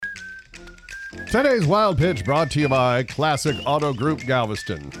Today's Wild Pitch brought to you by Classic Auto Group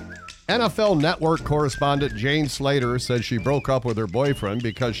Galveston. NFL Network correspondent Jane Slater says she broke up with her boyfriend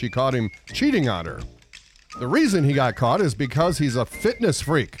because she caught him cheating on her. The reason he got caught is because he's a fitness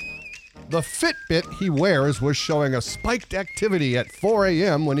freak. The Fitbit he wears was showing a spiked activity at 4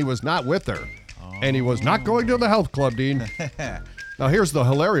 a.m. when he was not with her. And he was not going to the health club, Dean. Now here's the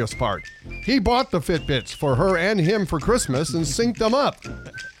hilarious part. He bought the Fitbits for her and him for Christmas and synced them up.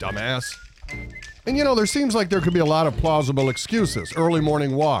 Dumbass. And you know, there seems like there could be a lot of plausible excuses. Early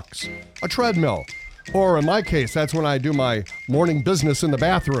morning walks, a treadmill, or in my case, that's when I do my morning business in the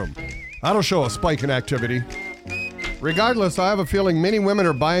bathroom. That'll show a spike in activity. Regardless, I have a feeling many women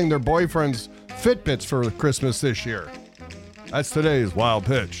are buying their boyfriends Fitbits for Christmas this year. That's today's Wild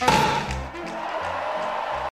Pitch.